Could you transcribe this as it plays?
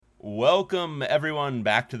Welcome, everyone,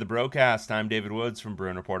 back to the broadcast. I'm David Woods from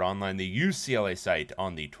Bruin Report Online, the UCLA site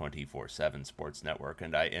on the 24/7 Sports Network,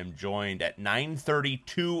 and I am joined at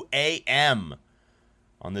 9:32 a.m.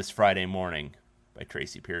 on this Friday morning by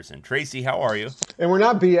Tracy Pearson. Tracy, how are you? And we're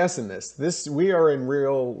not BSing this. We are in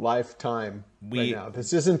real life time right now.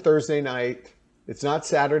 This isn't Thursday night. It's not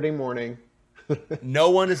Saturday morning.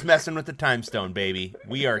 No one is messing with the time stone, baby.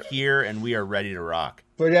 We are here and we are ready to rock.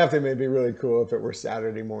 But it'd have to be really cool if it were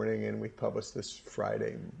Saturday morning and we published this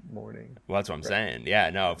Friday morning. Well, that's what I'm saying. Yeah,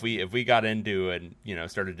 no, if we got into and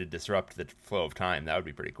started to disrupt the flow of time, that would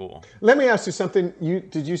be pretty cool. Let me ask you something.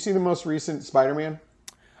 Did you see the most recent Spider-Man?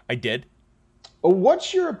 I did.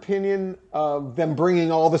 What's your opinion of them bringing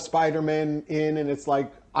all the Spider-Men in? And it's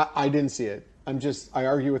like, I didn't see it. I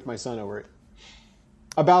argue with my son over it.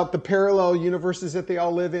 About the parallel universes that they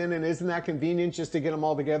all live in, and isn't that convenient just to get them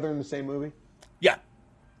all together in the same movie? Yeah.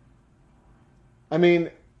 I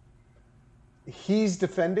mean, he's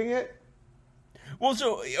defending it. Well,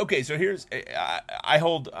 so here's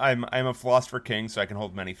I'm a philosopher king, so I can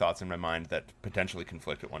hold many thoughts in my mind that potentially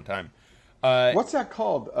conflict at one time. What's that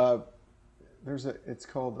called? It's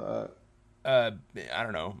called I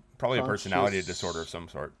don't know, probably a personality disorder of some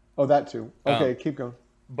sort. Oh, that too. Okay, keep going.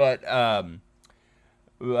 But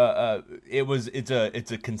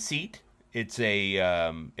it's a conceit. It's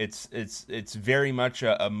very much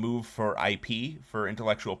a move for IP, for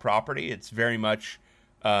intellectual property. It's very much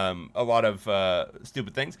a lot of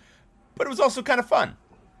stupid things, but it was also kind of fun.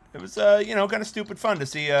 It was kind of stupid fun to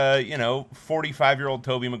see 45-year-old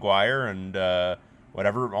Tobey Maguire and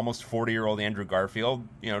almost 40-year-old Andrew Garfield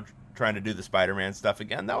trying to do the Spider-Man stuff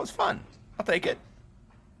again. That was fun. I'll take it.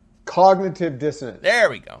 Cognitive dissonance. There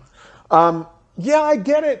we go. Yeah, I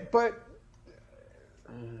get it, but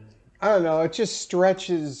I don't know. It just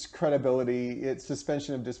stretches credibility. It's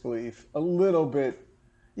suspension of disbelief a little bit.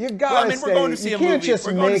 You gotta we're going to see a movie.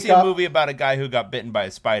 We're going to see a movie about a guy who got bitten by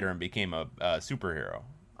a spider and became a superhero.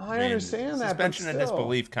 I understand that. Suspension of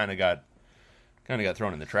disbelief kind of got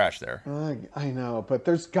thrown in the trash there. I know, but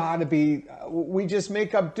there's got to be. We just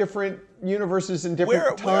make up different universes and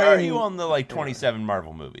different time. Where are you on the 27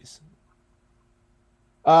 Marvel movies?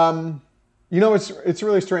 It's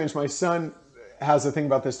really strange. My son has a thing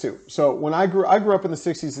about this too. So when I grew up in the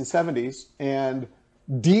 60s and 70s, and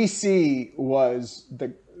DC was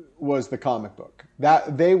the comic book.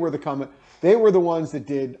 They were the ones that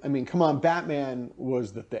did. I mean, come on, Batman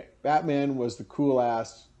was the thing. Batman was the cool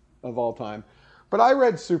ass of all time. But I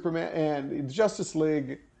read Superman and Justice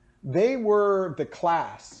League. They were the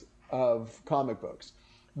class of comic books.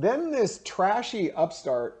 Then this trashy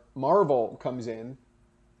upstart Marvel comes in.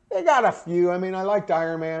 They got a few. I mean, I liked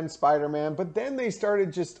Iron Man, Spider-Man, but then they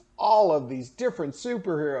started just all of these different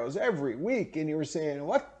superheroes every week, and you were saying,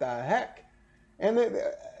 what the heck? And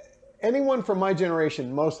anyone from my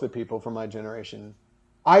generation, most of the people from my generation,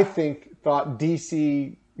 I think thought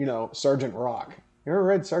DC, Sergeant Rock. You ever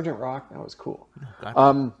read Sergeant Rock? That was cool.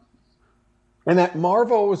 And that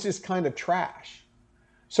Marvel was just kind of trash.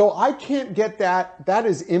 So I can't get that. That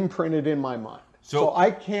is imprinted in my mind. So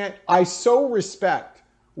I can't. I so respect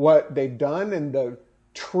what they've done and the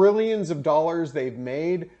trillions of dollars they've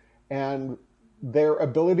made and their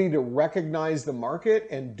ability to recognize the market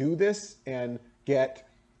and do this and get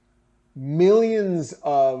millions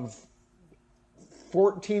of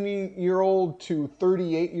 14-year-old to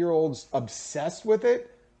 38-year-olds obsessed with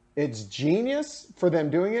it. It's genius for them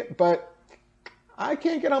doing it, but I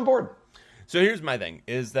can't get on board. So here's my thing,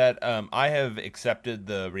 is that I have accepted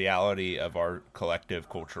the reality of our collective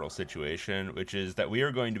cultural situation, which is that we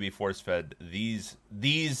are going to be force-fed these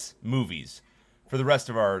movies for the rest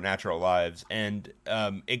of our natural lives, and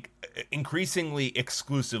increasingly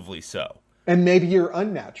exclusively so. And maybe your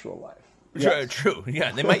unnatural life. Yes. True.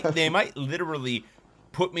 Yeah, they might literally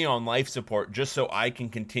put me on life support just so I can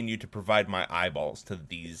continue to provide my eyeballs to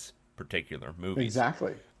these particular movies.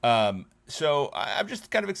 Exactly. So I've just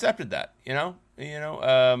kind of accepted that,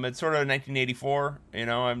 it's sort of 1984,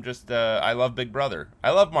 I'm just, I love Big Brother.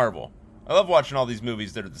 I love Marvel. I love watching all these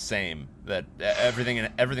movies that are the same, that everything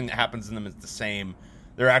that happens in them is the same.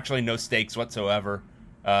 There are actually no stakes whatsoever.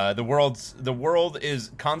 The world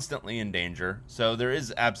is constantly in danger, so there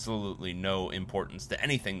is absolutely no importance to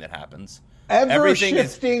anything that happens. Everything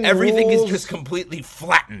is just completely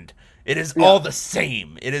flattened. It is all the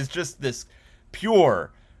same. It is just this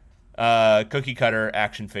pure cookie cutter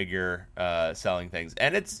action figure selling things.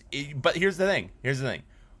 But here's the thing.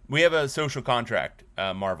 We have a social contract,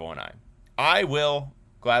 Marvel and I. I will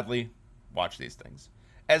gladly watch these things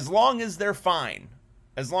as long as they're fine,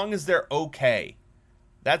 as long as they're okay.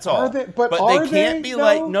 That's Are all. they? But they are can't they, be though?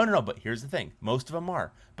 like no. But here's the thing: most of them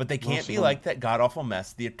are. But they can't Most be of them. like that god awful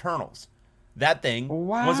mess, The Eternals. That thing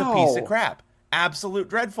was a piece of Wow. crap. Absolute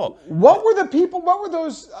dreadful. What were the people? What were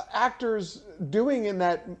those actors doing in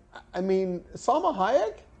that? I mean, Salma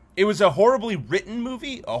Hayek. It was a horribly written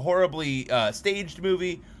movie, a horribly staged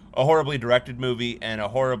movie, a horribly directed movie, and a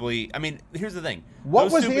horribly. I mean, here's the thing: What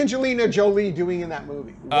those was stupid- Angelina Jolie doing in that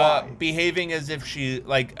movie? Why? behaving as if she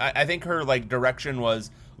like. I think her like direction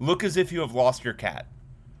was look as if you have lost your cat.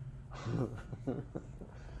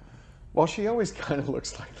 Well, she always kind of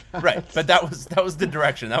looks like that. Right, but that was the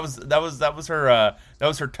direction. That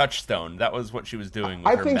was her touchstone. That was what she was doing with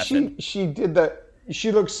I her think method. she did the.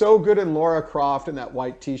 She looked so good in Laura Croft in that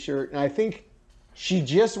white T-shirt, and I think she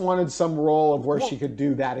just wanted some role of where she could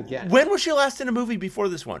do that again. When was she last in a movie before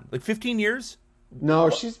this one? Like 15 years? No,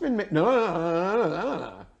 she's been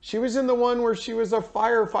no. She was in the one where she was a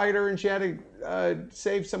firefighter and she had to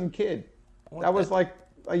save some kid. That was like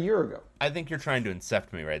a year ago. I think you're trying to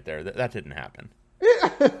incept me right there. That didn't happen.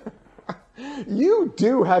 You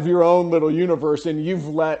do have your own little universe, and you've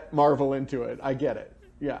let Marvel into it. I get it.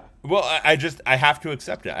 Yeah. Well, I have to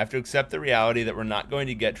accept it. I have to accept the reality that we're not going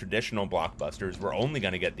to get traditional blockbusters. We're only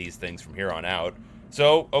going to get these things from here on out.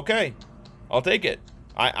 So, okay, I'll take it.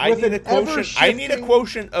 I need a quotient. I need a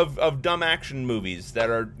quotient of dumb action movies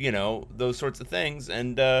that are, those sorts of things.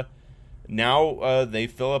 And now they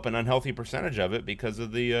fill up an unhealthy percentage of it because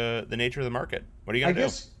of the nature of the market. What are you going to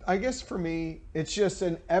do? I guess for me, it's just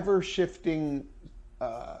an ever shifting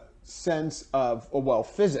sense of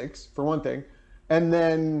physics for one thing. And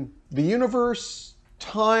then the universe,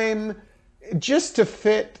 time, just to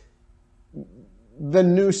fit the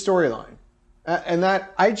new storyline. And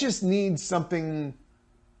that I just need something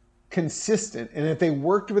consistent. And if they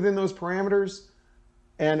worked within those parameters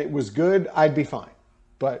and it was good, I'd be fine.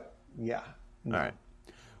 But yeah. No. All right.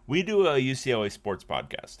 We do a UCLA sports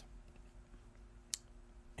podcast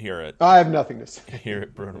here at I have nothing to say. Here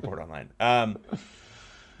at Bruin Report Online.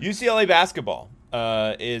 UCLA basketball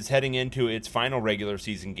is heading into its final regular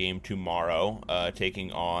season game tomorrow,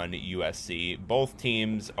 taking on USC. Both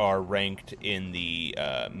teams are ranked in the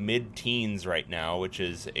mid-teens right now, which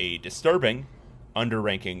is a disturbing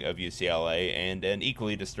under-ranking of UCLA and an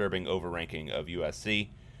equally disturbing over-ranking of USC.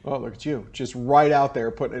 Oh, look at you. Just right out there,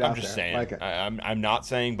 putting it out there. I'm just saying. Like it. I'm not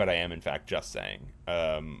saying, but I am, in fact, just saying.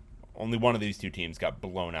 Only one of these two teams got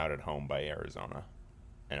blown out at home by Arizona,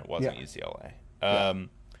 and it wasn't UCLA.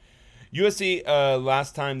 USC,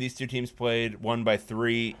 last time these two teams played, won by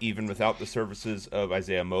 3, even without the services of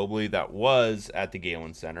Isaiah Mobley. That was at the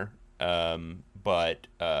Galen Center. But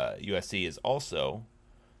USC is also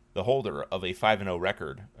the holder of a 5-0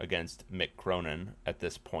 record against Mick Cronin at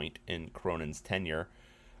this point in Cronin's tenure.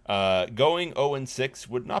 Going 0-6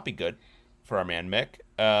 would not be good for our man Mick.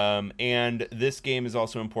 And this game is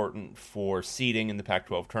also important for seeding in the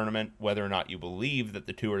Pac-12 tournament, whether or not you believe that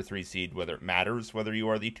the 2 or 3 seed, whether it matters whether you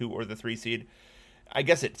are the 2 or the 3 seed. I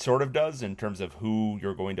guess it sort of does in terms of who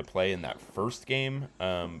you're going to play in that first game.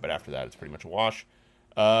 But after that, it's pretty much a wash.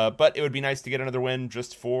 But it would be nice to get another win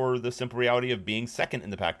just for the simple reality of being second in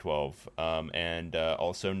the Pac-12 and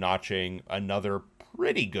also notching another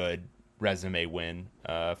pretty good resume win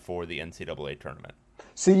for the NCAA tournament.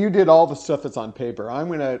 See, you did all the stuff that's on paper. I'm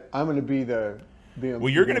gonna be the well,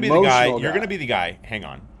 you're gonna be the guy. emotional You're gonna be the guy. Hang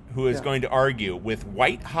on, who is going to argue with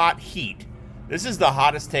white hot heat? This is the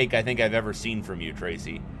hottest take I think I've ever seen from you,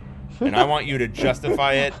 Tracy, and I want you to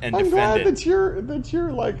justify it and I'm defend glad it. that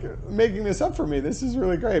you're like making this up for me. This is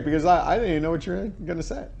really great because I didn't even know what you're gonna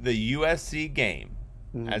say. The USC game,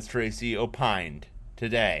 as Tracy opined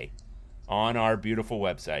today on our beautiful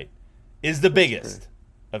website, is the biggest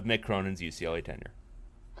of Mick Cronin's UCLA tenure.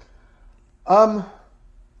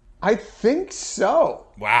 I think so.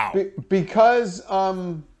 Wow. Because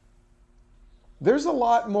there's a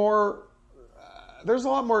lot more. There's a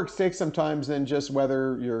lot more at stake sometimes than just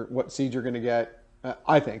whether what seed you're going to get.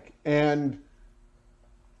 I think, and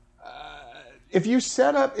if you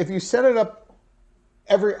set it up,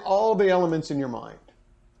 all the elements in your mind.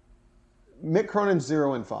 Mick Cronin's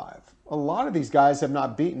 0-5. A lot of these guys have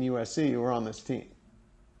not beaten USC who are on this team.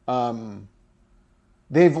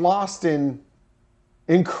 They've lost in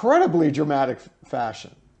incredibly dramatic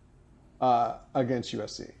fashion against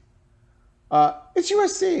USC. It's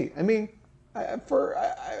USC. I mean,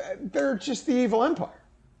 they're just the evil empire.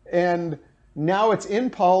 And now it's in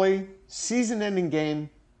Pauley, season-ending game.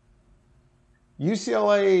 You're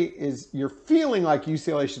feeling like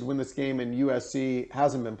UCLA should win this game, and USC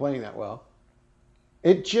hasn't been playing that well.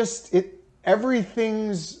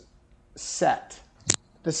 Everything's set.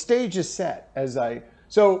 The stage is set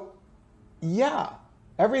So, yeah,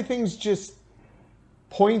 everything's just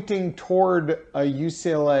pointing toward a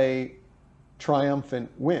UCLA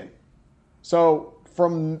triumphant win. So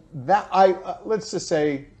from that, let's just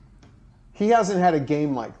say he hasn't had a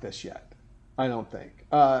game like this yet. I don't think,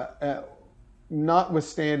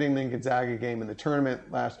 notwithstanding the Gonzaga game in the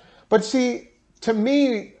tournament last. But see, to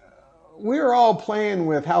me, we were all playing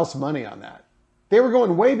with house money on that. They were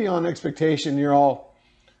going way beyond expectation. You're all,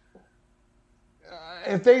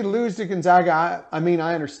 if they lose to Gonzaga, I mean,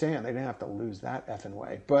 I understand they didn't have to lose that effing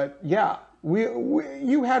way. But yeah,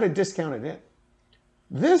 you had to discount it in.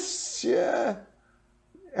 This,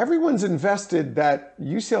 everyone's invested that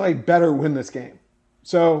UCLA better win this game.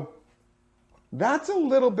 So that's a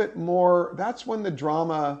little bit more, that's when the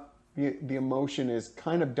drama, the emotion is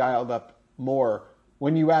kind of dialed up more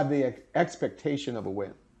when you have the expectation of a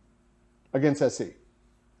win against SC.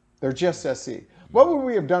 They're just SC. What would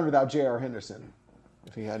we have done without J.R. Henderson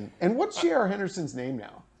if he hadn't? And what's J.R. Henderson's name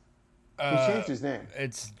now? He changed his name.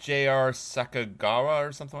 It's J.R. Sakagawa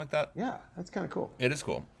or something like that. Yeah, that's kind of cool. It is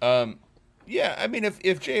cool. Yeah, I mean,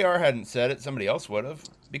 if J.R. hadn't said it, somebody else would have,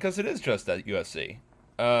 because it is just at USC.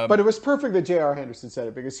 But it was perfect that J.R. Henderson said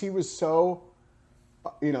it, because he was so,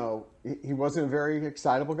 he wasn't a very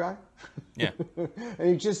excitable guy. Yeah. And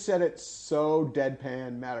he just said it so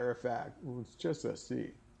deadpan, matter of fact. Well, it's just SC.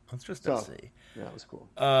 It's just SC. Yeah, it was cool.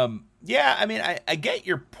 Yeah, I mean, I get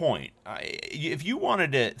your point. If you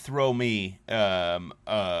wanted to throw me an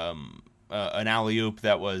alley-oop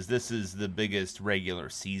that was, this is the biggest regular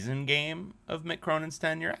season game of Mick Cronin's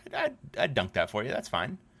tenure, I'd dunk that for you. That's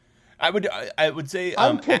fine. I would say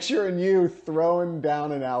I'm picturing you throwing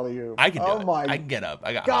down an alley-oop. I can do it. My I can get up.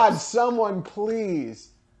 I got God, hops. Someone please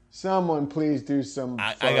do some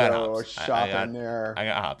photo shopping there. I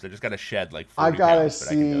got hops. I just got to shed like 40 I pounds,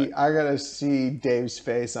 gotta see Dave's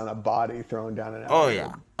face on a body throwing down an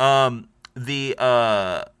alley-oop. Oh yeah.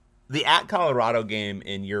 The at Colorado game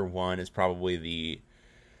in year one is probably the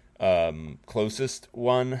closest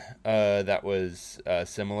one that was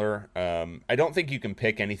similar. I don't think you can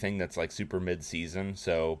pick anything that's like super mid-season.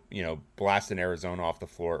 So, blasting Arizona off the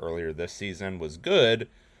floor earlier this season was good,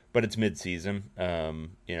 but it's mid-season.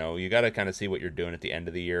 You got to kind of see what you're doing at the end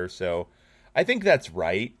of the year. So I think that's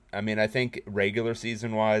right. I mean, I think regular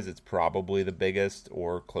season-wise, it's probably the biggest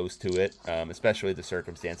or close to it, especially the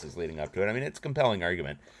circumstances leading up to it. I mean, it's a compelling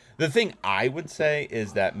argument. The thing I would say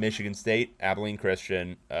is that Michigan State, Abilene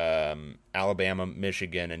Christian, Alabama,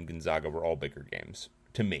 Michigan, and Gonzaga were all bigger games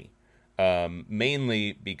to me.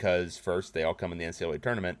 Mainly because, first, they all come in the NCAA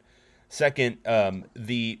tournament. Second,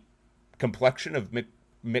 the complexion of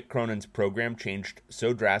Mick Cronin's program changed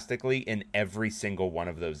so drastically in every single one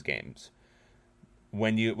of those games.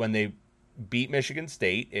 When they beat Michigan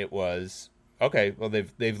State, it was, okay, well,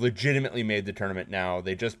 they've legitimately made the tournament now.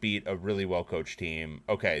 They just beat a really well-coached team.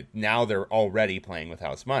 Okay, now they're already playing with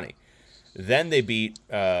house money. Then they beat,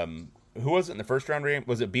 who was it in the first-round game?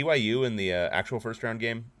 Was it BYU in the actual first-round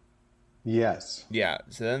game? Yes. Yeah,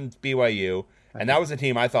 so then BYU, and that was a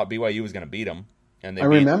team I thought BYU was going to beat them. And I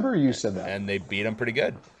remember you said that. And they beat them pretty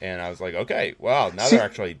good. And I was like, okay, wow, they're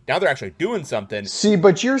actually doing something. See,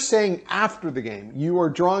 but you're saying after the game. You are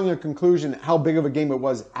drawing a conclusion how big of a game it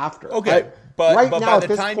was after. Okay, but now by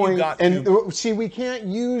the time you got to... See, we can't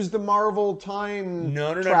use the Marvel time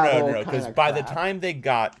No, because by the time they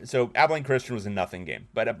got... So Abilene Christian was a nothing game.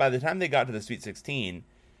 But by the time they got to the Sweet 16,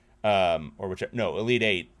 Elite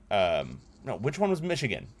 8, which one was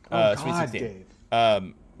Michigan? Sweet 16.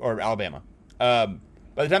 Dave. Or Alabama. By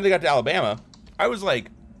the time they got to Alabama, I was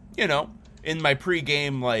like, in my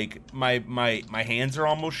pregame, like my hands are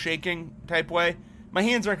almost shaking type way. My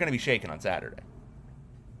hands aren't going to be shaking on Saturday.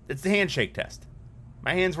 It's the handshake test.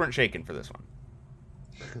 My hands weren't shaking for this one.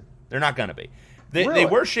 They're not going to be. They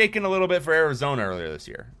were shaking a little bit for Arizona earlier this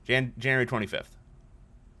year, January 25th.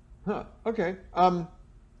 Huh. Okay.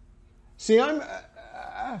 See, I'm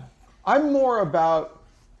more about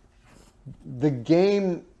the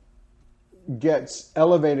game gets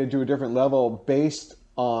elevated to a different level based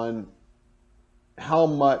on how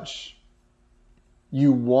much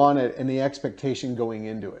you want it and the expectation going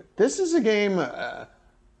into it. This is a game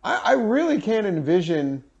I really can't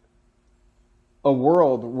envision a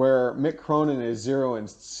world where Mick Cronin is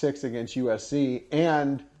 0-6 against USC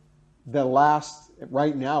and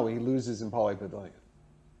right now he loses in Pauley Pavilion.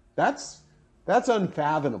 That's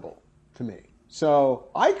unfathomable to me. So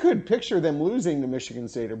I could picture them losing to Michigan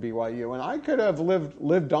State or BYU, and I could have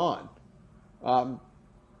lived on.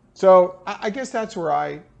 So I guess that's where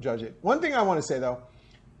I judge it. One thing I want to say, though,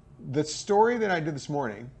 the story that I did this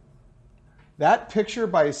morning, that picture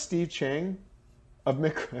by Steve Chang of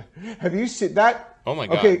Mick, have you seen that? Oh, my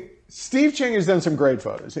God. Okay, Steve Chang has done some great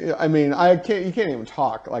photos. I mean, you can't even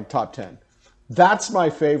talk like top 10. That's my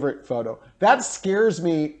favorite photo. That scares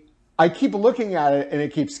me. I keep looking at it and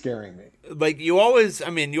it keeps scaring me. Like you always, I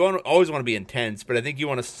mean, you always want to be intense, but I think you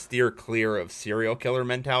want to steer clear of serial killer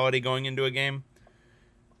mentality going into a game.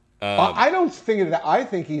 I don't think of that. I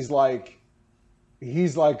think he's like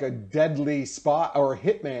a deadly spot or a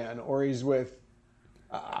hitman, or he's with.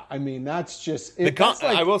 I mean, that's just.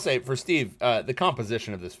 I will say for Steve, the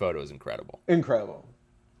composition of this photo is incredible. Incredible.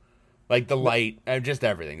 Like the light, just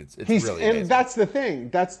everything. It's really amazing. And that's the thing.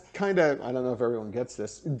 That's kind of, I don't know if everyone gets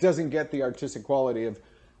this. It doesn't get the artistic quality of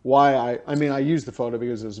why I mean, I used the photo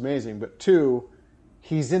because it was amazing, but two,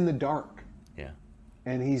 he's in the dark. Yeah.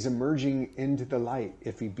 And he's emerging into the light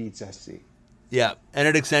if he beats SC. Yeah. And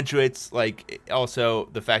it accentuates, like, also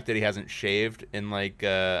the fact that he hasn't shaved in, like,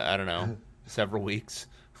 I don't know, several weeks.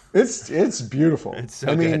 It's beautiful. It's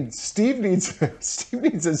so I good. mean, Steve needs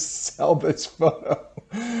to sell this photo.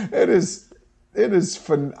 It is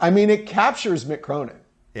fun. I mean, it captures Mick Cronin.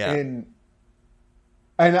 Yeah. And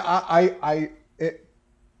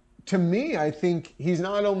to me, I think he's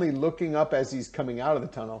not only looking up as he's coming out of the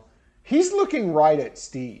tunnel, he's looking right at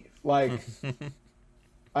Steve. Like,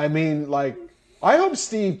 I mean, like, I hope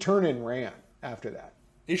Steve turned and ran after that.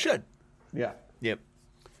 He should. Yeah. Yep.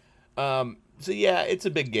 So yeah, it's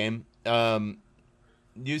a big game. UCLA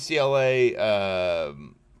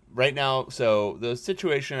right now, so the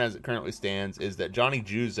situation as it currently stands is that Johnny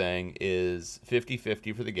Juzang is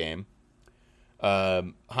 50-50 for the game.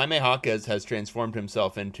 Jaime Jaquez has transformed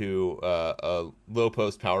himself into a low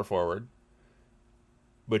post power forward,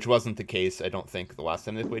 which wasn't the case, I don't think, the last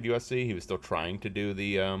time they played USC. He was still trying to do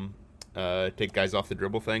the take guys off the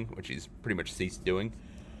dribble thing, which he's pretty much ceased doing.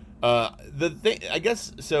 The thing, I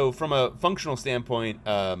guess, so from a functional standpoint,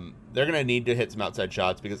 they're going to need to hit some outside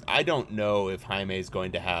shots because I don't know if Jaime is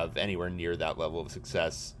going to have anywhere near that level of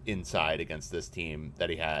success inside against this team that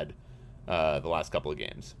he had the last couple of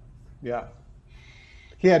games. Yeah.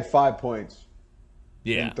 He had 5 points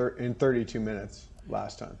Yeah. in 32 minutes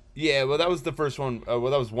last time. Yeah, well, that was the first one. That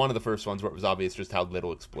was one of the first ones where it was obvious just how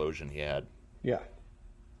little explosion he had. Yeah.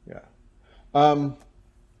 Yeah.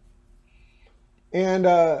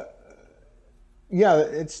 Yeah,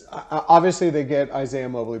 it's obviously they get Isaiah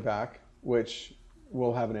Mobley back, which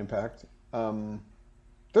will have an impact. There are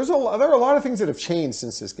a lot of things that have changed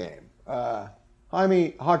since this game.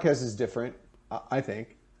 Jaime Jaquez is different, I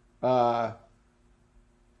think.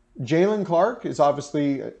 Jalen Clark is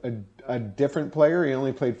obviously a different player. He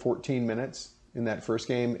only played 14 minutes in that first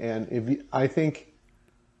game, and I think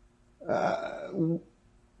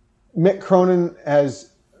Mick Cronin has.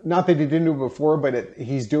 Not that he didn't do it before, but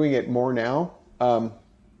he's doing it more now.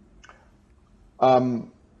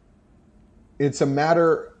 It's a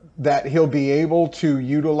matter that he'll be able to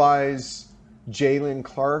utilize Jalen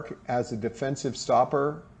Clark as a defensive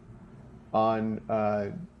stopper on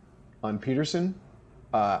Peterson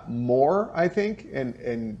more, I think.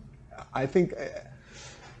 And I think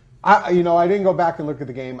I didn't go back and look at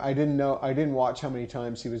the game. I didn't watch how many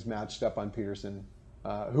times he was matched up on Peterson.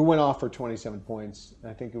 Who went off for 27 points.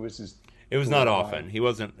 I think it was his. It was not often. He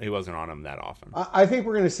wasn't on him that often. I think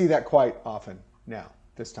we're going to see that quite often now,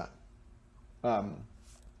 this time.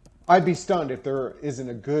 I'd be stunned if there isn't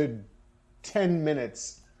a good 10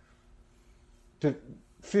 minutes to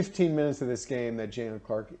 15 minutes of this game that Jalen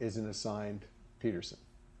Clark isn't assigned Peterson.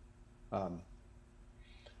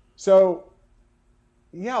 So,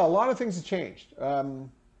 yeah, a lot of things have changed. We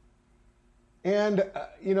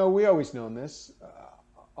always known this.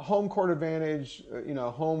 Home court advantage,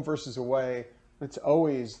 home versus away, it's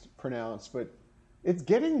always pronounced, but it's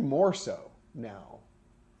getting more so now.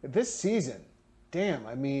 This season, damn,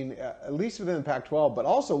 I mean, at least within the Pac-12, but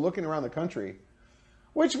also looking around the country,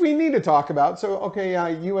 which we need to talk about. So, okay,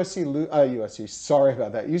 UCLA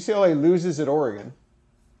loses at Oregon.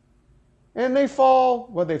 And they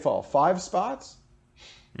fall 5 spots?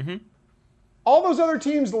 Mm-hmm. All those other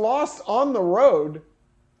teams lost on the road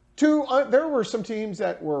to. There were some teams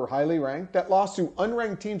that were highly ranked that lost to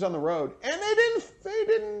unranked teams on the road, and they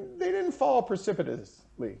didn't fall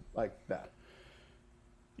precipitously like that.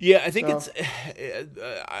 Yeah, I think it's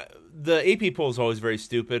the AP poll is always very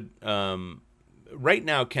stupid. Right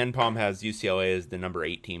now, KenPom has UCLA as the number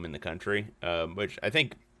 8 team in the country, which I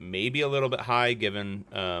think may be a little bit high given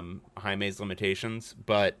Jaime's limitations,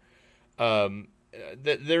 but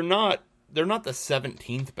they're not. They're not the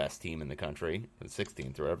 17th best team in the country, the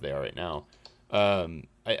 16th, or wherever they are right now.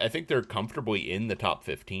 I think they're comfortably in the top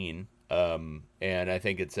 15, and I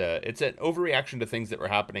think it's an overreaction to things that were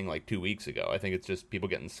happening like 2 weeks ago. I think it's just people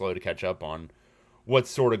getting slow to catch up on what's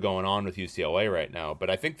sort of going on with UCLA right now. But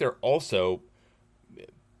I think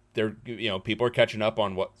people are catching up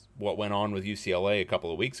on what went on with UCLA a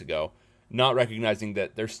couple of weeks ago, not recognizing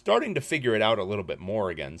that they're starting to figure it out a little bit more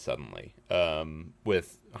again suddenly,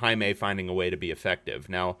 with Jaime finding a way to be effective.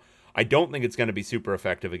 Now, I don't think it's going to be super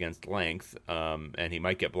effective against length, and he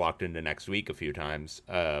might get blocked into next week a few times.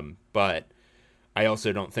 But I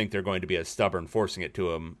also don't think they're going to be as stubborn forcing it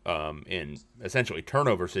to him in essentially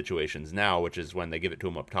turnover situations now, which is when they give it to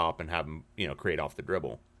him up top and have him, create off the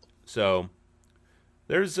dribble. So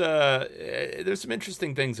there's some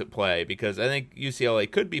interesting things at play, because I think UCLA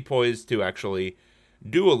could be poised to actually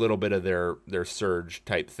do a little bit of their surge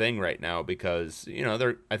type thing right now, because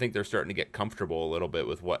I think they're starting to get comfortable a little bit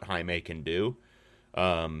with what Jaime can do,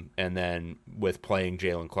 and then with playing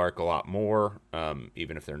Jalen Clark a lot more,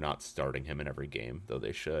 even if they're not starting him in every game, though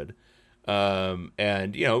they should, and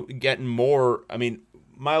getting more. I mean,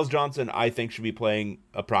 Miles Johnson I think should be playing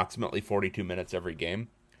approximately 42 minutes every game,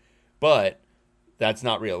 but that's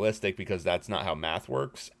not realistic because that's not how math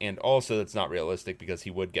works. And also that's not realistic because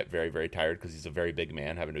he would get very, very tired because he's a very big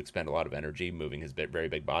man, having to expend a lot of energy moving his very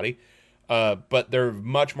big body. But they're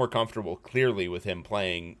much more comfortable, clearly, with him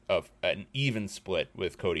playing an even split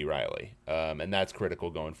with Cody Riley. And that's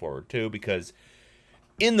critical going forward, too, because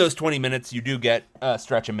in those 20 minutes, you do get a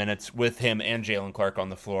stretch of minutes with him and Jalen Clark on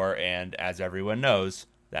the floor. And as everyone knows,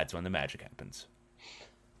 that's when the magic happens.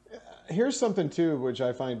 Here's something, too, which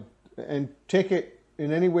I find... And take it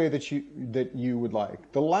in any way that you would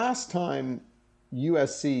like. The last time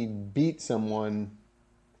USC beat someone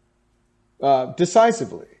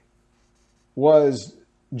decisively was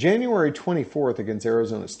January 24th against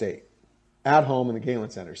Arizona State at home in the Galen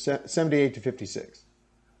Center, 78-56.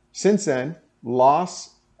 Since then,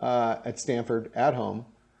 loss at Stanford at home.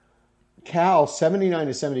 Cal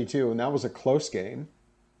 79-72, and that was a close game.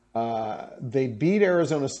 They beat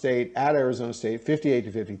Arizona State at Arizona State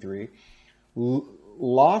 58-53,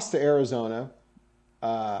 lost to Arizona,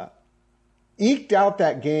 eked out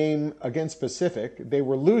that game against Pacific. They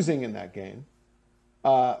were losing in that game.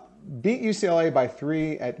 Beat UCLA by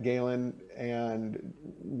 3 at Galen and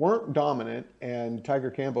weren't dominant. And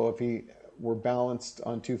Tiger Campbell, if he were balanced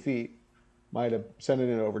on 2 feet, might have sent it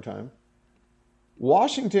in overtime.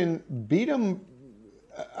 Washington beat them.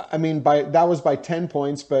 I mean, that was by 10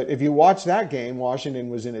 points, but if you watch that game, Washington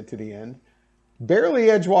was in it to the end.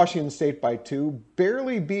 Barely edged Washington State by 2,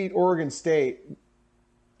 barely beat Oregon State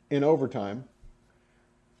in overtime.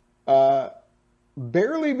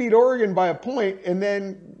 Barely beat Oregon by a point, and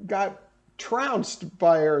then got trounced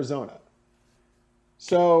by Arizona.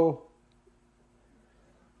 So,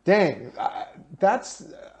 dang, that's...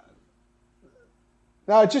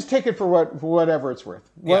 No, just take it for whatever it's worth.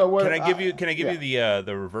 Yeah. Can I give you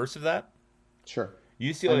the reverse of that? Sure.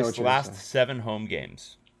 UCLA's last 7 home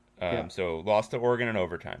games. So lost to Oregon in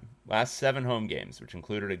overtime. Last 7 home games, which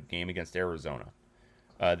included a game against Arizona.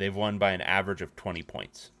 They've won by an average of 20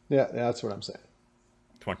 points. Yeah, that's what I'm saying.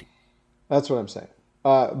 20. That's what I'm saying.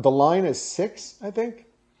 The line is 6, I think.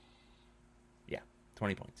 Yeah,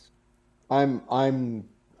 20 points. I'm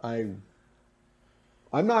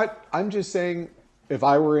just saying, if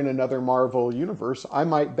I were in another Marvel universe, I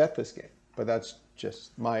might bet this game. But that's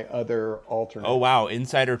just my other alternate. Oh, wow.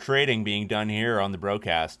 Insider trading being done here on the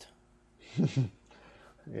broadcast.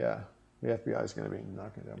 Yeah. The FBI is going to be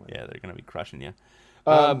knocking down my door. Yeah, they're going to be crushing you.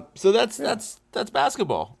 So that's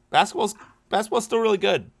basketball. Basketball's still really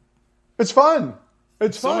good. It's fun.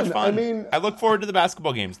 It's so fun. Much fun. I mean, I look forward to the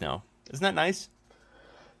basketball games now. Isn't that nice?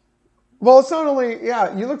 Well, it's not only,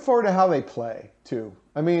 you look forward to how they play, too.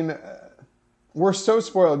 I mean, we're so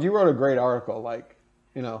spoiled. You wrote a great article,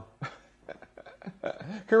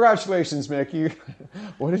 congratulations, Mick.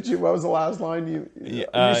 What was the last line?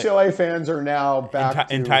 UCLA fans are now back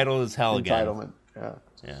to entitled as hell entitlement.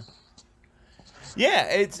 Again.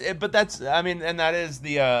 Yeah. But that's, and that is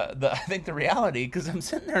I think the reality, because I'm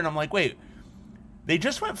sitting there and I'm like, wait, they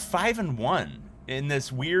just went 5-1 in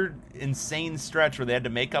this weird, insane stretch where they had to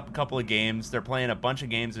make up a couple of games. They're playing a bunch of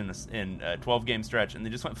games in a 12-game stretch, and they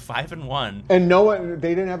just went 5-1. And they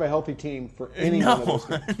didn't have a healthy team for any one of those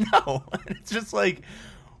games. No. It's just like,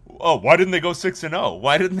 oh, why didn't they go 6-0?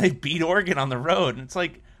 Why didn't they beat Oregon on the road? And it's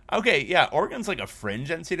like, okay, yeah, Oregon's like a fringe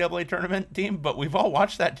NCAA tournament team, but we've all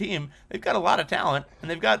watched that team. They've got a lot of talent,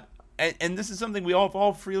 and they've got, and this is something we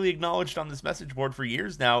all freely acknowledged on this message board for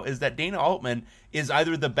years now, is that Dana Altman is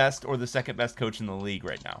either the best or the second best coach in the league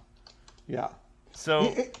right now. Yeah.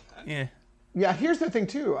 So, yeah. Yeah, here's the thing,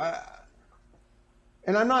 too.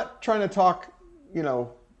 And I'm not trying to talk,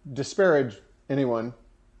 disparage anyone,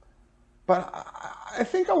 but I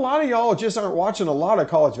think a lot of y'all just aren't watching a lot of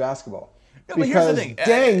college basketball. No, but here's the Because thing.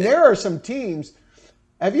 dang, there are some teams.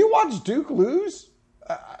 Have you watched Duke lose?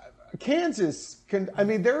 Kansas can. I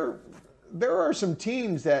mean, there are some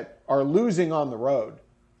teams that are losing on the road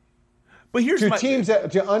But here's to my teams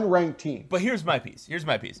that to unranked teams. But here's my piece.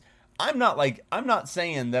 I'm not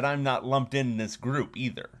saying that I'm not lumped in this group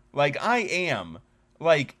either. Like I am.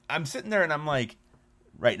 Like I'm sitting there and I'm like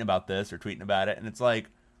writing about this or tweeting about it, and it's like,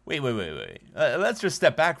 wait. Let's just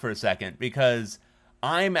step back for a second because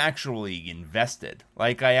I'm actually invested.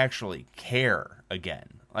 Like I actually care again.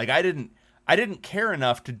 Like I didn't care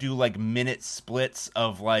enough to do like minute splits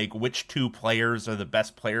of like which two players are the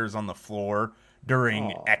best players on the floor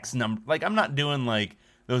during X number. Like I'm not doing like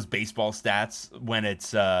those baseball stats when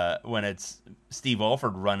it's Steve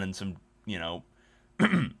Alford running some,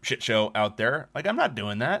 shit show out there. Like I'm not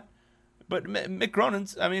doing that. But Mick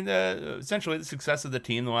Cronin's, I mean, essentially the success of the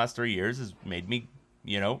team the last 3 years has made me,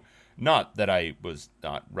 not that I was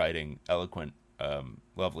not writing eloquent,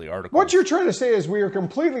 lovely articles. What you're trying to say is we were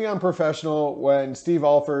completely unprofessional when Steve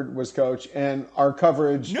Alford was coach, and our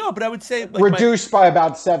coverage No, but I would say like reduced by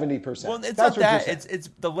about 70%. Well, it's That's not that. It's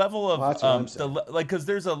the level of that's what I'm saying. because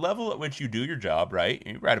there's a level at which you do your job, right?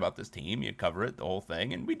 You write about this team, you cover it, the whole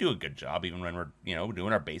thing, and we do a good job even when we're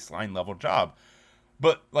doing our baseline level job.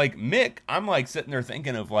 But like Mick, I'm like sitting there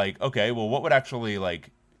thinking of like, okay, well, what would actually like,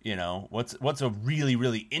 what's a really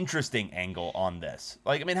really interesting angle on this?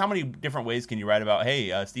 Like, I mean, how many different ways can you write about?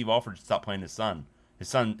 Hey, Steve Alford stopped playing his son. His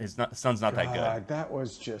son's not that good. That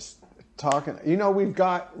was just talking. We've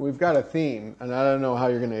got a theme, and I don't know how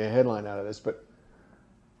you're going to get a headline out of this, but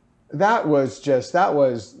that was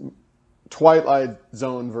Twilight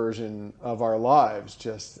Zone version of our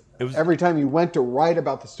lives. Every time you went to write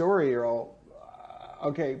about the story, you're all,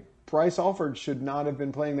 okay, Bryce Alford should not have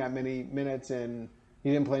been playing that many minutes, and he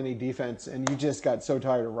didn't play any defense, and you just got so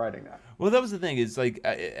tired of writing that. Well, that was the thing. Is like,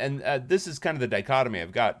 this is kind of the dichotomy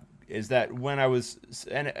I've got. Is that when I was,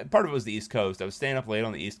 and part of it was the East Coast. I was staying up late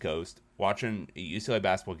on the East Coast watching a UCLA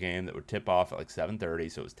basketball game that would tip off at like 7:30,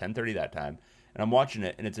 so it was 10:30 that time, and I'm watching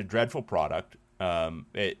it, and it's a dreadful product. To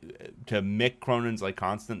Mick Cronin's like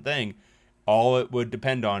constant thing, all it would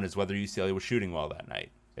depend on is whether UCLA was shooting well that night.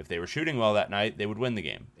 If they were shooting well that night, they would win the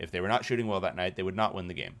game. If they were not shooting well that night, they would not win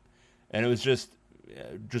the game. And it was just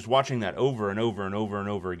watching that over and over and over and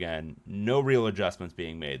over again. No real adjustments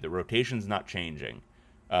being made. The rotation's not changing.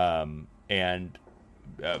 And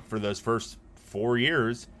for those first 4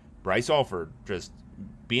 years, Bryce Alford just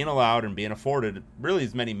being allowed and being afforded really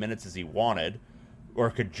as many minutes as he wanted or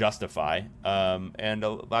could justify, and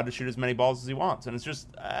allowed to shoot as many balls as he wants. And it's just,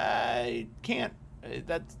 I can't.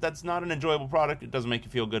 That's not an enjoyable product. It doesn't make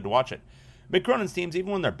you feel good to watch it. Mick Cronin's teams,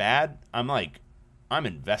 even when they're bad, I'm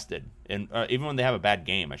invested in. Even when they have a bad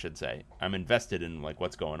game, I should say, I'm invested in like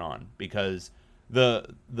what's going on because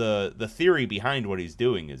the theory behind what he's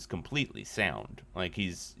doing is completely sound. Like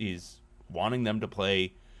he's wanting them to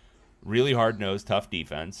play really hard-nosed, tough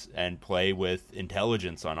defense and play with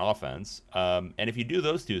intelligence on offense. And if you do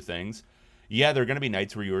those two things, yeah, there are going to be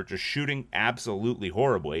nights where you're just shooting absolutely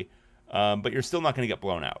horribly. But you're still not going to get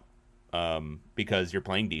blown out because you're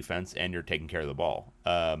playing defense and you're taking care of the ball.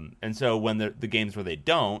 And so when the games where they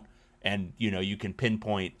don't, and you can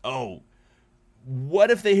pinpoint,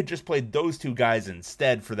 what if they had just played those two guys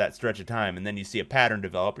instead for that stretch of time, and then you see a pattern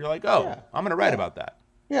develop, you're like, I'm going to write about that.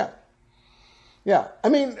 Yeah. I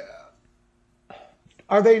mean,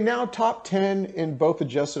 are they now top 10 in both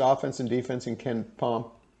adjusted offense and defense in Ken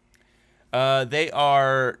Palm? They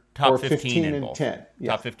are top 15 in and both. 10.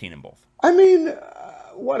 Yeah. Top 15 in both. I mean,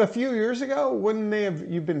 a few years ago, wouldn't they have?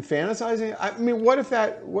 You've been fantasizing. I mean, what if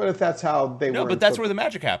that's how they? No, were but that's where the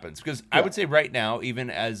magic happens. Because I would say right now, even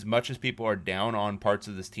as much as people are down on parts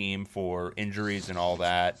of this team for injuries and all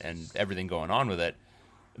that, and everything going on with it,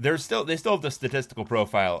 they still have the statistical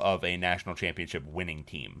profile of a national championship winning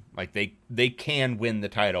team. Like they can win the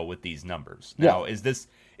title with these numbers. Now, is this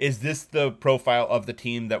the profile of the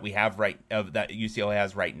team that we have that UCLA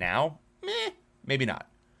has right now? Maybe not.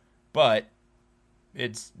 But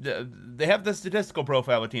they have the statistical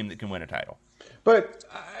profile of a team that can win a title. But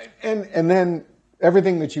and then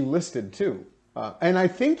everything that you listed too, and I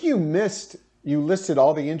think you listed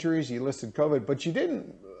all the injuries, you listed COVID, but you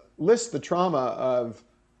didn't list the trauma of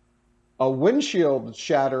a windshield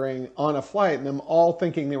shattering on a flight and them all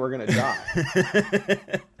thinking they were going to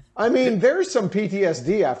die. I mean, there's some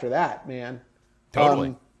PTSD after that, man.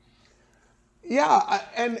 Totally.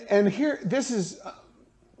 And here, this is.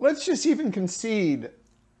 Let's just even concede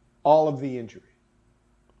all of the injury.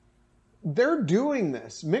 They're doing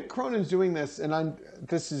this. Mick Cronin's doing this, and I'm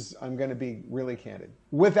going to be really candid,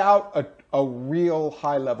 without a real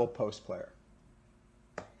high-level post player.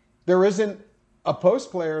 There isn't a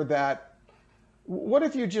post player that. What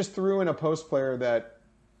if you just threw in a post player that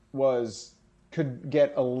could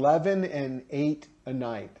get 11 and 8 a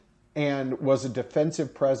night and was a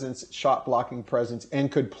defensive presence, shot blocking presence,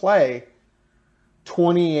 and could play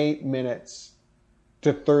 28 minutes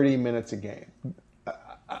to 30 minutes a game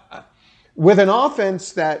with an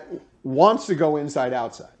offense that wants to go inside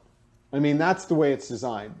outside. I mean, that's the way it's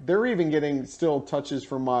designed. They're even getting still touches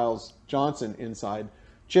from Miles Johnson inside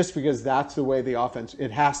just because that's the way the offense,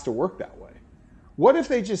 it has to work that way. What if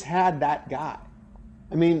they just had that guy?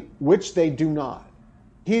 I mean, which they do not.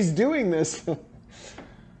 He's doing this.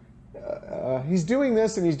 He's doing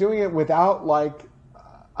this, and he's doing it without like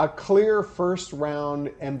a clear first round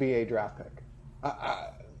NBA draft pick.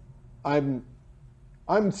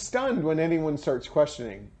 I'm stunned when anyone starts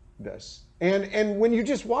questioning this. And when you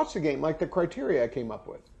just watch the game, like the criteria I came up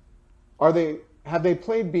with, have they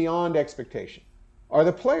played beyond expectation? Are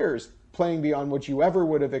the players playing beyond what you ever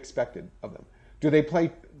would have expected of them?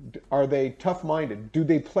 Are they tough-minded? Do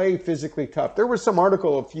they play physically tough? There was some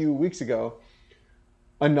article a few weeks ago,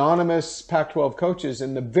 anonymous Pac-12 coaches,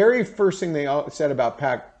 and the very first thing they said about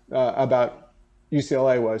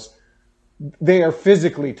UCLA was they are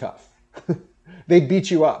physically tough. They beat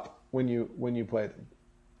you up when you play them.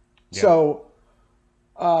 Yeah. So,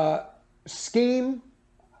 scheme,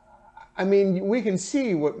 I mean, we can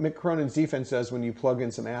see what Mick Cronin's defense does when you plug in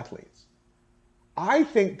some athletes. I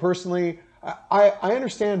think personally, I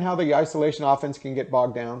understand how the isolation offense can get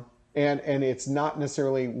bogged down, and it's not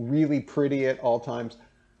necessarily really pretty at all times.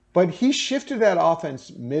 But he shifted that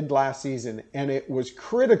offense mid last season, and it was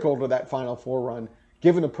critical to that Final Four run,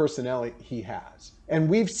 given the personnel he has. And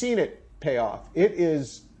we've seen it pay off. It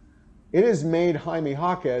has made Jaime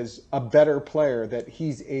Jaquez a better player, that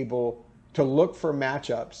he's able to look for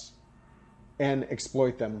matchups and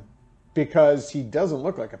exploit them, because he doesn't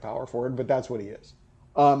look like a power forward, but that's what he is.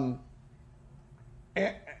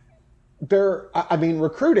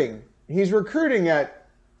 Recruiting. He's recruiting at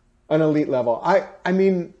an elite level. I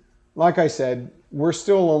mean, like I said, we're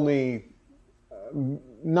still only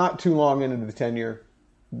not too long into the tenure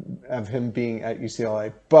of him being at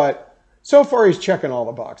UCLA, but so far he's checking all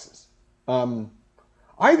the boxes.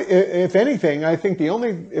 If anything, I think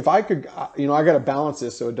if I could, I got to balance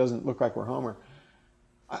this so it doesn't look like we're Homer.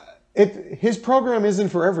 His program isn't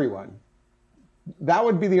for everyone. That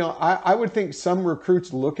would be I would think some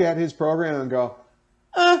recruits look at his program and go,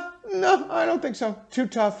 no, I don't think so. Too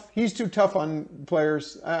tough. He's too tough on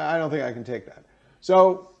players. I don't think I can take that.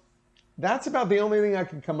 So that's about the only thing I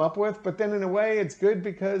can come up with. But then in a way, it's good,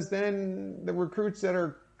 because then the recruits that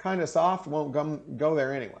are kind of soft won't go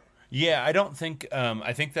there anyway. Yeah, I don't think.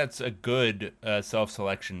 I think that's a good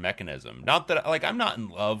self-selection mechanism. Not that, like, I'm not in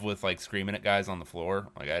love with like screaming at guys on the floor.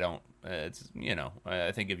 Like, I don't. It's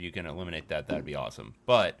I think if you can eliminate that, that'd be awesome.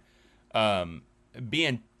 But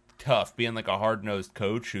being tough, being like a hard-nosed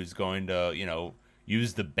coach who's going to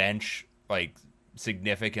use the bench like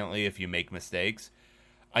significantly if you make mistakes,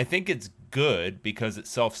 I think it's good because it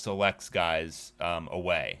self-selects guys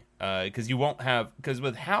away. Because you won't have, because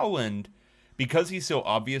with Howland, because he so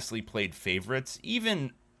obviously played favorites,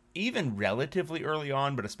 even relatively early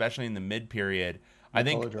on, but especially in the mid-period, I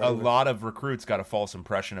think a lot of recruits got a false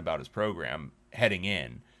impression about his program heading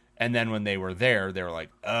in. And then when they were there, they were like,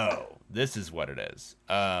 oh, this is what it is.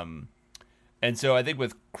 And so I think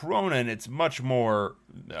with Cronin, it's much more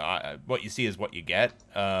what you see is what you get,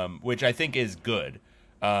 which I think is good.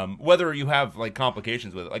 Whether you have like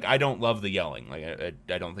complications with it, like I don't love the yelling, like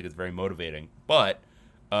I don't think it's very motivating, but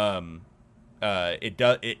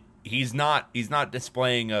he's not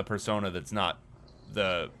displaying a persona that's not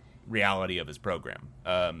the reality of his program.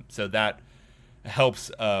 So that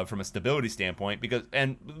helps from a stability standpoint, because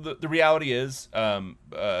the reality is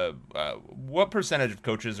what percentage of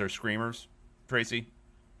coaches are screamers, Tracy?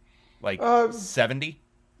 Like 70?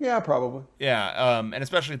 Yeah, probably. Yeah, and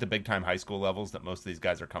especially at the big-time high school levels that most of these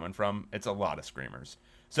guys are coming from, it's a lot of screamers.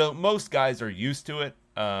 So most guys are used to it.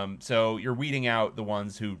 So you're weeding out the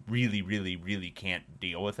ones who really, really, really can't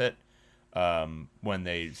deal with it when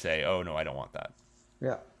they say, oh, no, I don't want that.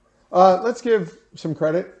 Yeah. Let's give some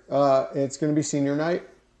credit. It's going to be senior night,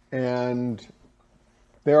 and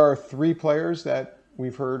there are 3 players that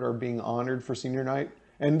we've heard are being honored for senior night.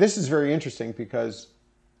 And this is very interesting because,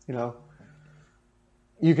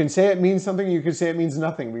 you can say it means something, you can say it means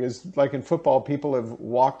nothing, because like in football, people have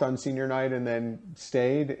walked on senior night and then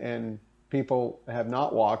stayed, and people have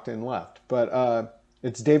not walked and left. But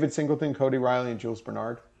it's David Singleton, Cody Riley, and Jules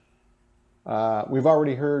Bernard. We've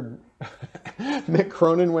already heard Mick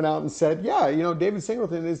Cronin went out and said, yeah, David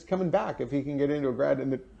Singleton is coming back if he can get into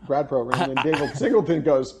in the grad program. And David Singleton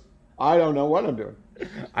goes, I don't know what I'm doing.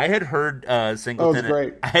 I had heard Oh, it's Singleton.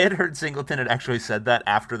 great. I had heard Singleton had actually said that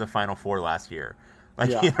after the Final Four last year. Like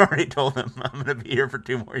he Yeah, had already told him, "I'm going to be here for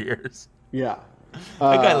 2 more years." yeah.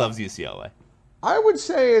 That guy Uh, loves UCLA. I would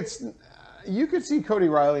say it's. You could see Cody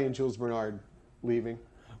Riley and Jules Bernard leaving,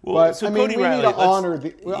 Well, but so I mean, Cody we need Riley, to let's honor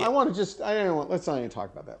the. Well, yeah, I want to just. I don't want. Let's not even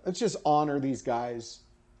talk about that. Let's just honor these guys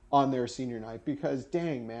on their senior night because,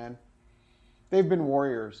 dang man, they've been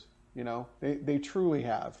warriors. You know, they truly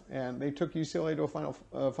have, and they took UCLA to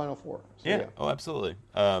a Final Four. So, yeah, oh, absolutely,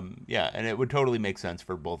 yeah, and it would totally make sense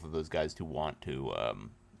for both of those guys to want to,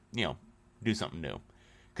 you know, do something new.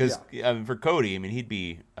 Because yeah. I mean, for Cody, I mean, he'd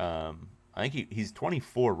be, I think he's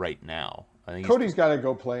 24 right now. I think Cody's got to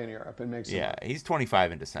go play in Europe and make some. yeah, money. he's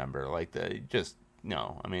 25 in December. Like just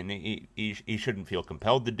no. I mean, he shouldn't feel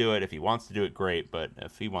compelled to do it. If he wants to do it, great. But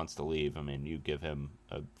if he wants to leave, I mean, you give him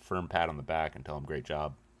a firm pat on the back and tell him great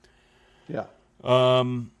job. Yeah.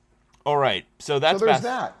 All right, so that's So there's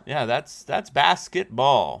that. Yeah, that's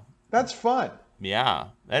basketball. That's fun. Yeah,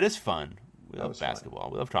 that is fun. We love was fun. basketball.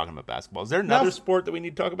 We love talking about basketball. Is there another Now- sport that we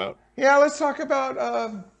need to talk about? Yeah, let's talk about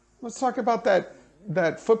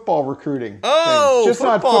that football recruiting. Oh, thing. Just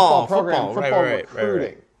not football, football program, football. football Right.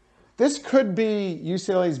 recruiting. This could be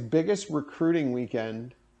UCLA's biggest recruiting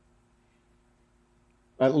weekend,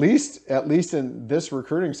 at least in this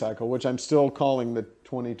recruiting cycle, which I'm still calling the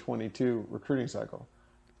 2022 recruiting cycle.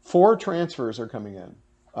 4 transfers are coming in,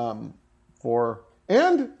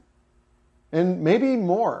 and maybe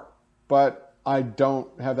more, but I don't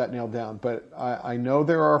have that nailed down. But I know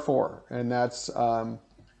there are 4, and that's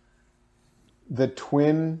the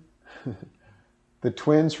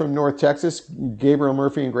twins from North Texas, Gabriel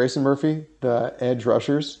Murphy and Grayson Murphy, the edge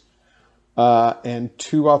rushers, and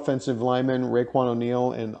 2 offensive linemen, Raekwon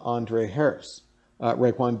O'Neal and Andre Harris.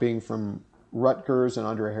 Raekwon being from Rutgers and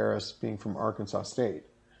Andre Harris being from Arkansas State.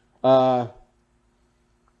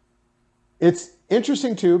 It's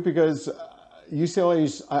interesting too because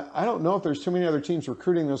UCLA's. I don't know if there's too many other teams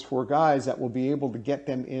recruiting those 4 guys that will be able to get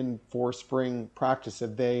them in for spring practice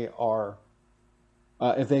if they are.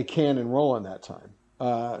 If they can enroll in that time.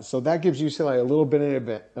 So that gives UCLA a little bit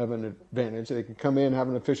of an advantage. They can come in, have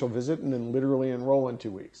an official visit, and then literally enroll in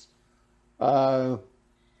 2 weeks.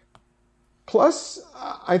 Plus,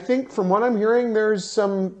 I think from what I'm hearing, there's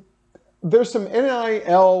some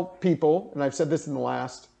NIL people, and I've said this in the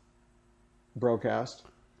last broadcast,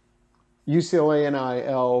 UCLA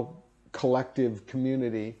NIL collective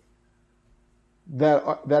community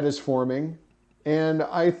that is forming. And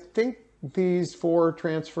I think these 4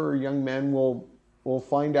 transfer young men will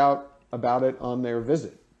find out about it on their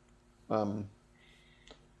visit.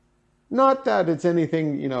 Not that it's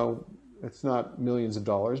anything, it's not millions of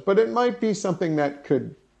dollars, but it might be something that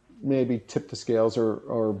could maybe tip the scales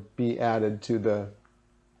or be added to the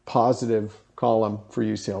positive column for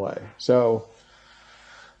UCLA. So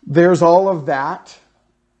there's all of that.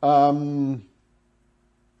 And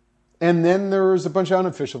then there's a bunch of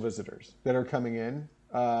unofficial visitors that are coming in.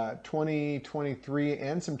 2023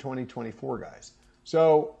 and some 2024 guys.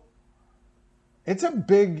 So it's a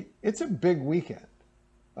big weekend.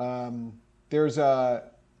 There's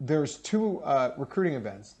 2 recruiting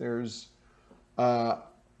events. There's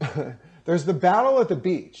there's the Battle at the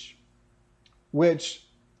Beach,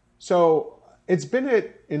 so it's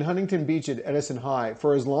been in Huntington Beach at Edison High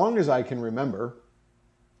for as long as I can remember.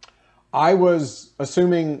 I was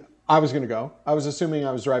assuming I was going to go. I was assuming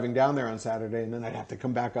I was driving down there on Saturday, and then I'd have to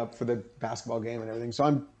come back up for the basketball game and everything. So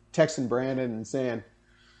I'm texting Brandon and saying,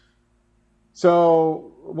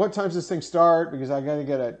 "So what time's this thing start? Because I got to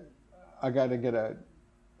get a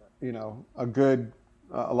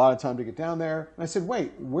lot of time to get down there." And I said,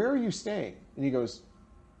 "Wait, where are you staying?" And he goes,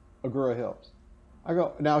 "Agoura Hills." I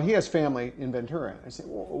go, now he has family in Ventura. I said,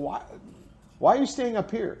 well, why are you staying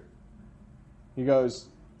up here? He goes,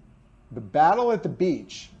 "The Battle at the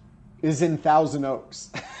Beach is in Thousand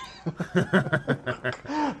Oaks."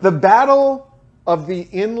 The battle of the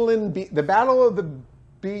the Battle of the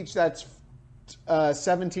Beach that's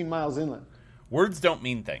 17 miles inland. Words don't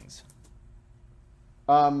mean things.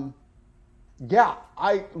 Yeah,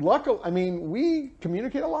 we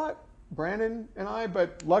communicate a lot, Brandon and I,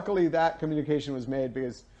 but luckily that communication was made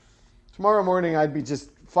because tomorrow morning I'd be just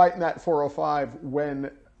fighting that 405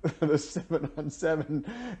 when the 7-on-7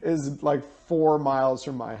 is like 4 miles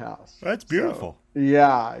from my house. That's beautiful. So,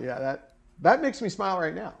 yeah, that makes me smile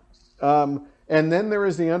right now. And then there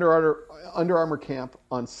is the Under Armour camp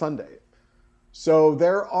on Sunday. So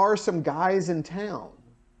there are some guys in town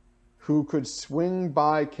who could swing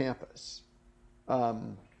by campus.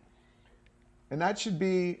 And that should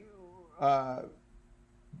be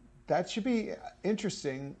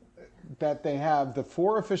interesting. that they have the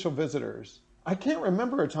 4 official visitors. I can't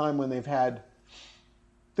remember a time when they've had,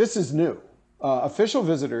 this is new, official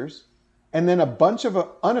visitors, and then a bunch of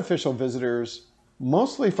unofficial visitors,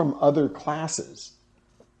 mostly from other classes.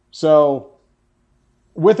 So,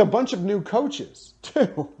 with a bunch of new coaches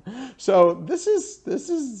too. So this is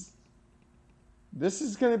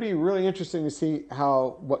going to be really interesting to see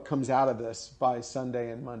what comes out of this by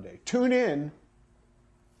Sunday and Monday. Tune in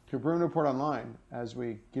to Bruin Report Online as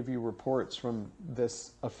we give you reports from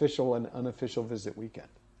this official and unofficial visit weekend.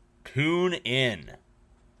 Tune in.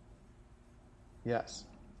 Yes.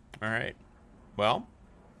 All right. Well.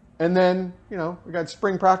 And then, we got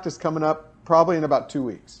spring practice coming up probably in about 2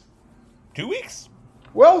 weeks. 2 weeks?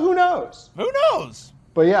 Well, who knows? Who knows?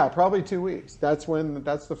 But yeah, probably 2 weeks. That's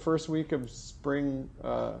the first week of spring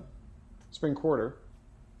quarter.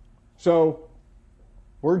 So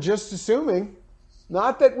we're just assuming,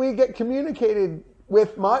 not that we get communicated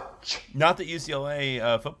with much. Not that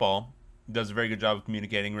UCLA football does a very good job of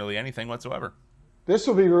communicating really anything whatsoever. This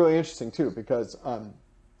will be really interesting too, because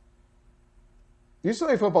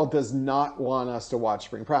UCLA football does not want us to watch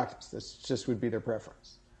spring practice. This just would be their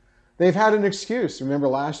preference. They've had an excuse. Remember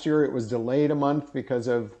last year it was delayed a month because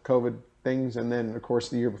of COVID things, and then, of course,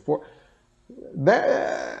 the year before.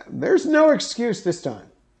 There's no excuse this time.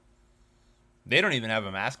 They don't even have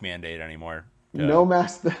a mask mandate anymore. No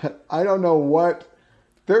mask. I don't know what.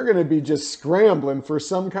 They're going to be just scrambling for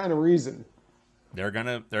some kind of reason. They're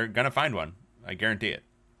gonna find one. I guarantee it.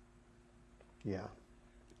 Yeah.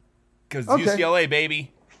 Because UCLA,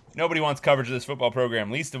 baby. Nobody wants coverage of this football program,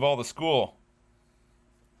 least of all the school.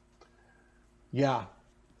 Yeah.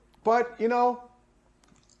 But,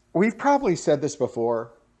 we've probably said this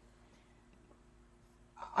before.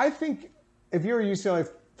 I think if you're a UCLA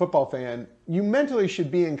football fan, you mentally should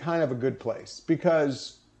be in kind of a good place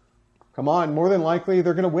because, come on, more than likely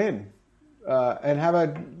they're going to win and have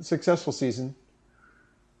a successful season.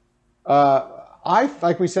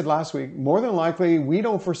 Like we said last week, more than likely we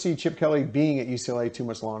don't foresee Chip Kelly being at UCLA too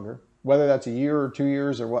much longer, whether that's a year or 2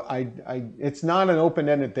 years or what. It's not an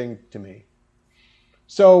open-ended thing to me.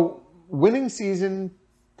 So, winning season,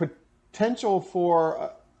 potential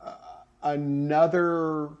for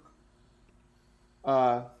another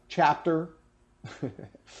chapter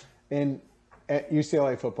at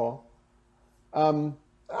UCLA football.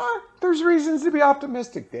 There's reasons to be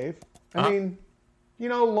optimistic, Dave. I mean,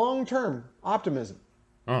 long-term optimism.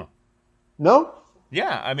 No?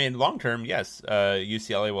 Yeah, I mean, long-term, yes.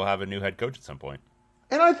 UCLA will have a new head coach at some point.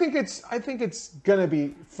 And I think it's going to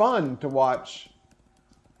be fun to watch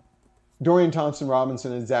Dorian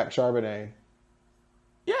Thompson-Robinson and Zach Charbonnet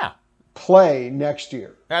play next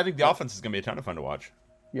year. I think the offense is going to be a ton of fun to watch.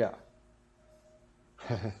 Yeah.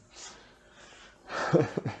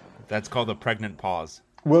 That's called a pregnant pause.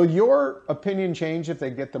 Will your opinion change if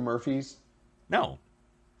they get the Murphys? No.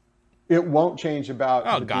 It won't change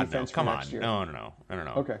about the defense no. Come for on. next year. No.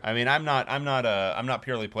 Okay. I mean, I'm not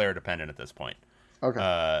purely player dependent at this point.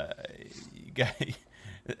 Okay.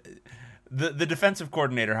 The defensive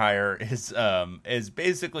coordinator hire is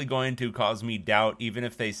basically going to cause me doubt, even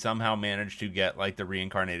if they somehow manage to get like the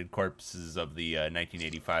reincarnated corpses of the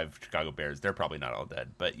 1985 Chicago Bears. They're probably not all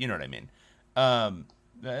dead, but you know what I mean.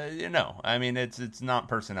 No, I mean it's not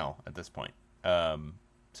personnel at this point.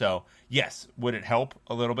 So yes, would it help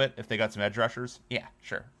a little bit if they got some edge rushers? Yeah,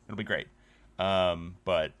 sure, it'll be great.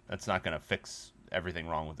 But that's not going to fix everything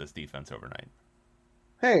wrong with this defense overnight.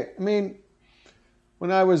 Hey, I mean,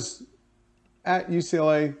 when I was at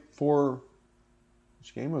UCLA for,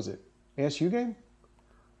 which game was it? ASU game?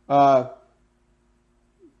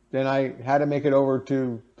 Then I had to make it over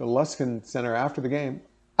to the Luskin Center after the game.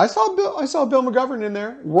 I saw Bill McGovern in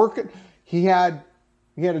there working. He had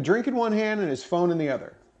a drink in one hand and his phone in the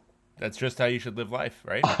other. That's just how you should live life,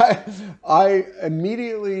 right? I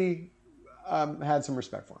immediately had some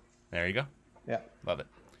respect for him. There you go. Yeah. Love it.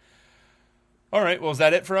 All right. Well, is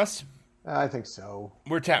that it for us? I think so.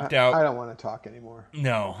 We're tapped out. I don't want to talk anymore.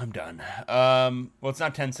 No, I'm done. Well, it's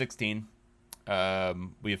not 10:16.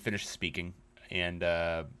 We have finished speaking, and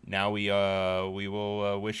now we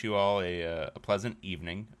will wish you all a pleasant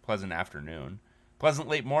evening, pleasant afternoon, pleasant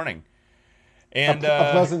late morning, and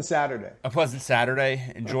a pleasant Saturday. A pleasant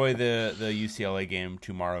Saturday. Enjoy the UCLA game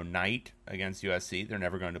tomorrow night against USC. They're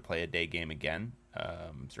never going to play a day game again.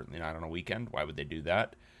 Certainly not on a weekend. Why would they do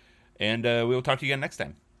that? And we will talk to you again next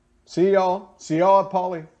time. See y'all at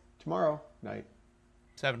Pauley tomorrow night.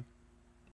 7.